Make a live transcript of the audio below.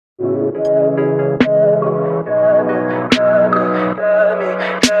Tell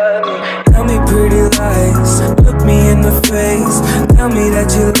me pretty lies, look me in the face. Tell me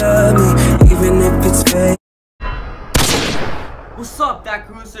that you love me, even if it's fake. What's up, Dark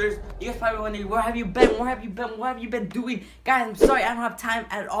Cruisers? You guys probably wondering, where have you been? Where have you been? What have you been doing? Guys, I'm sorry, I don't have time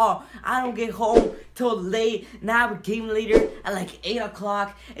at all. I don't get home till late. Now I have a game later at like 8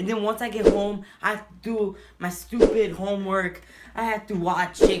 o'clock. And then once I get home, I have to do my stupid homework. I have to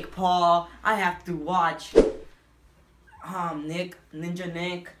watch Jake Paul. I have to watch Ninja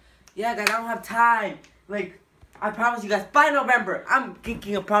Nick. Yeah, guys, I don't have time. Like, I promise you guys, by November, I'm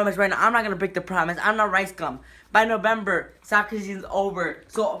making a promise right now. I'm not gonna break the promise. I'm not rice gum. By November, soccer season's over.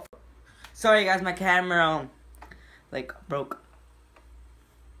 So, sorry guys, my camera, like, broke.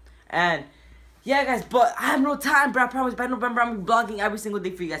 And, yeah guys, but I have no time, bro. I promise, by November, I'm vlogging every single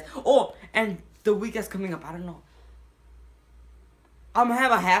day for you guys. Oh, and the week that's coming up, I don't know. I'm gonna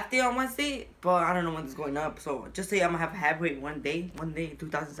have a half day on Wednesday, but I don't know when it's going up. So, just say I'm gonna have a half day one day in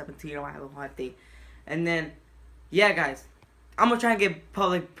 2017, I'm gonna have a half day. And then, yeah guys, I'm gonna try and get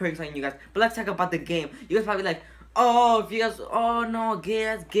public pranks on you guys. But let's talk about the game. You guys probably like, oh, if you guys, oh no, gay,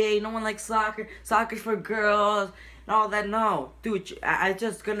 that's gay. No one likes soccer. Soccer's for girls and all that. No, dude, I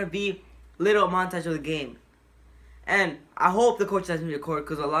just gonna be little montage of the game. And I hope the coach lets me record,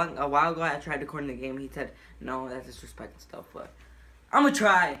 because a while ago I tried recording the game and he said no, that's disrespect and stuff. But I'm gonna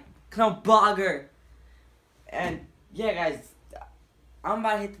try, cause I'm a blogger. And yeah, guys, I'm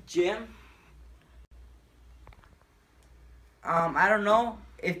about to hit the gym. I don't know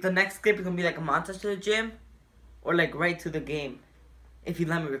if the next clip is gonna be like a montage to the gym, or like right to the game, if you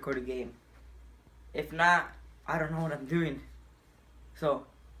let me record a game. If not, I don't know what I'm doing. So,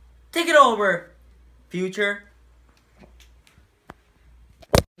 take it over, future.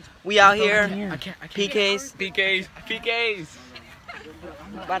 We out here, PKs.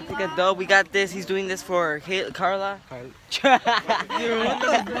 About to take a dub. We got this. He's doing this for Carla. Yeah,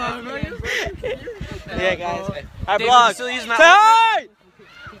 guys. Our vlog. Still using that.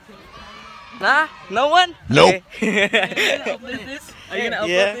 Nah, no one. Nope. Okay. Are you gonna upload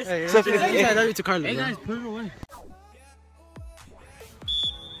this? Yeah. So if to Carla. Hey guys, put it away.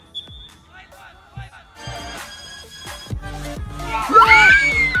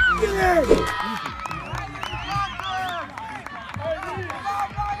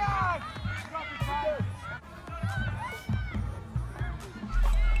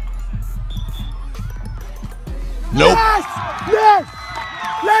 Nope. Yes! Yes!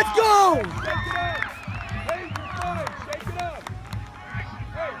 Let's go! Shake it up! Hey,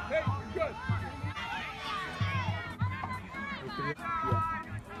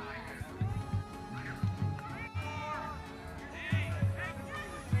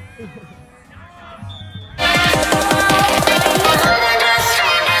 you're good.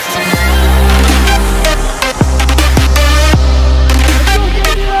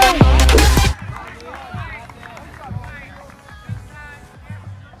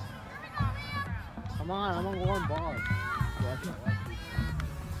 Come on, I'm on one ball.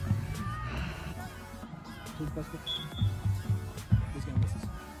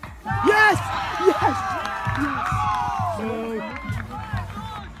 Yes! Yes!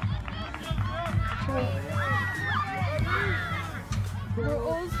 We're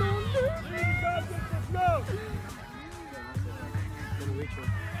all so let's go!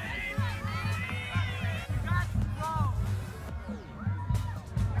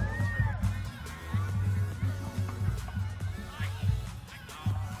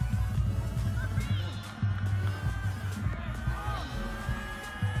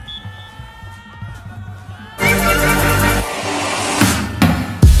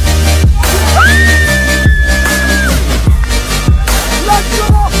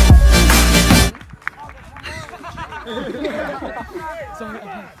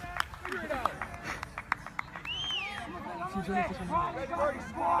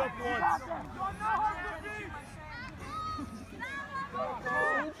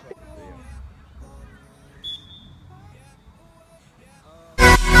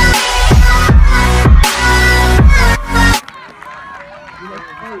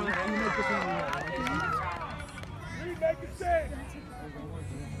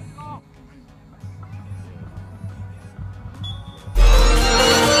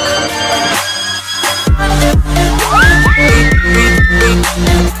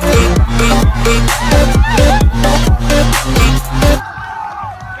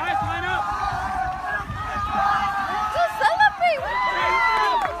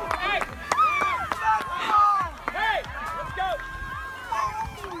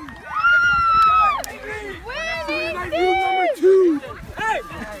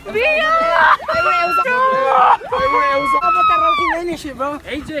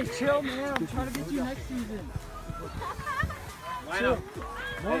 AJ, chill, man. I'm trying to get you next season. Chill.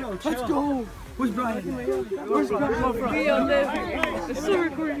 No, chill. Let's go. Where's Brian? Where's Brian? It's still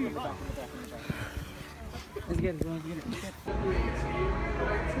recording. Let's get it.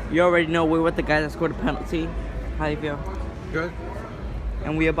 You already know we're with the guys that scored a penalty. How you feel? Good.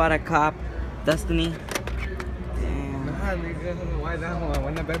 And we about to cop Destiny. Damn. Why that one?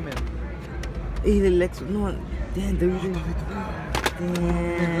 Why not Batman? Hey, Lex, no. Damn, dude. Damn.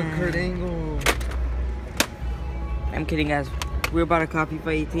 Kurt Angle. I'm kidding, guys. We're about to cop FIFA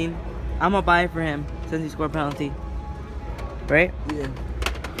 18. I'm gonna buy it for him since he scored a penalty. Right? Yeah.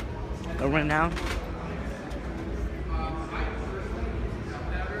 Go right now.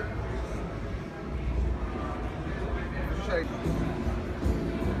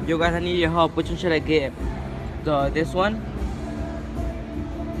 Yo, guys, I need your help. Which one should I get? This one?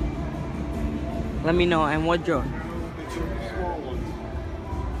 Let me know. And what drawer?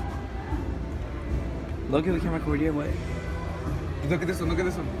 Look at we can record here. What? Look at this one. Look at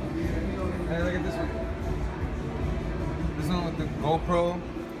this one. Hey, look at this one. This one with the GoPro.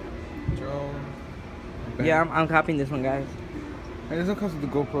 Joe. Yeah, I'm copying this one, guys. Hey, this one comes with the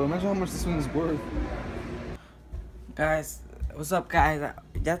GoPro. Imagine how much this one is worth. Guys, what's up, guys?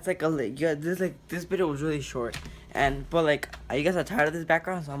 That's like this video was really short, but you guys are tired of this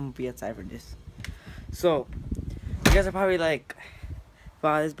background, so I'm gonna be outside for this. So you guys are probably like,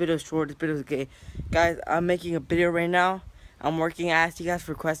 wow, this video is short, this video is gay. Guys, I'm making a video right now. I'm working. I asked you guys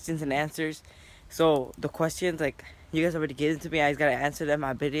for questions and answers. So the questions, you guys already gave it to me. I just gotta answer them in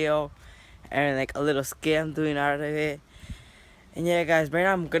my video, and a little skit I'm doing out of it. And yeah, guys, right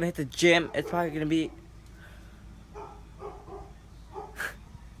now I'm gonna hit the gym. It's probably gonna be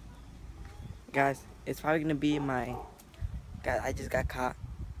guys, it's probably gonna be my guys. I just got caught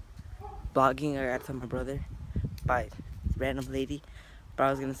vlogging. I got to my brother by this random lady, but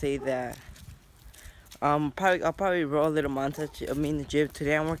I was gonna say that I'll probably roll a little montage of me in the gym.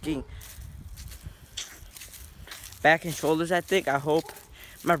 Today I'm working back and shoulders, I think. I hope.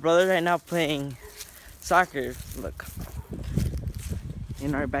 My brother's right now playing soccer. Look,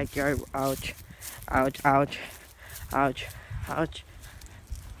 in our backyard. Ouch, ouch, ouch, ouch, ouch.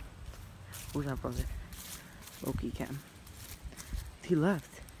 Who's my brother? Loki Cam. He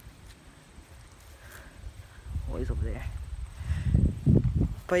left. Oh, he's over there.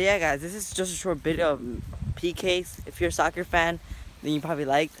 But yeah, guys, this is just a short video of PKs. If you're a soccer fan, then you probably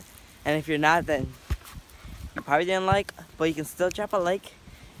liked. And if you're not, then you probably didn't like. But you can still drop a like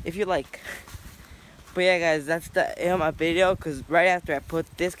if you like. But yeah, guys, that's the end of my video. Cause right after I put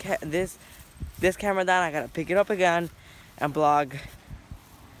this camera down, I gotta pick it up again and vlog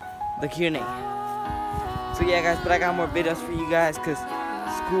the Q&A. So yeah, guys, but I got more videos for you guys. Cause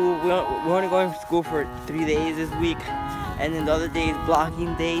school, we're only going to school for 3 days this week, and then the other days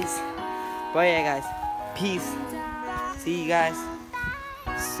vlogging days. But yeah, guys, peace. See you guys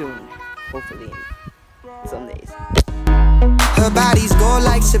soon, hopefully some days. Her body's gold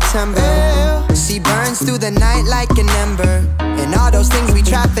like September. She burns through the night like an ember. And all those things we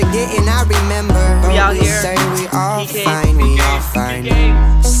try forgetting, I remember. We out here. Say we all fine, we all fine.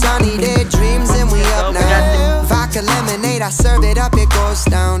 Sunny day dreams and we up now. Vodka lemonade, I serve it up, it goes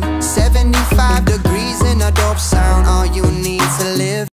down. 75 degrees in a dope sound. All you need to live.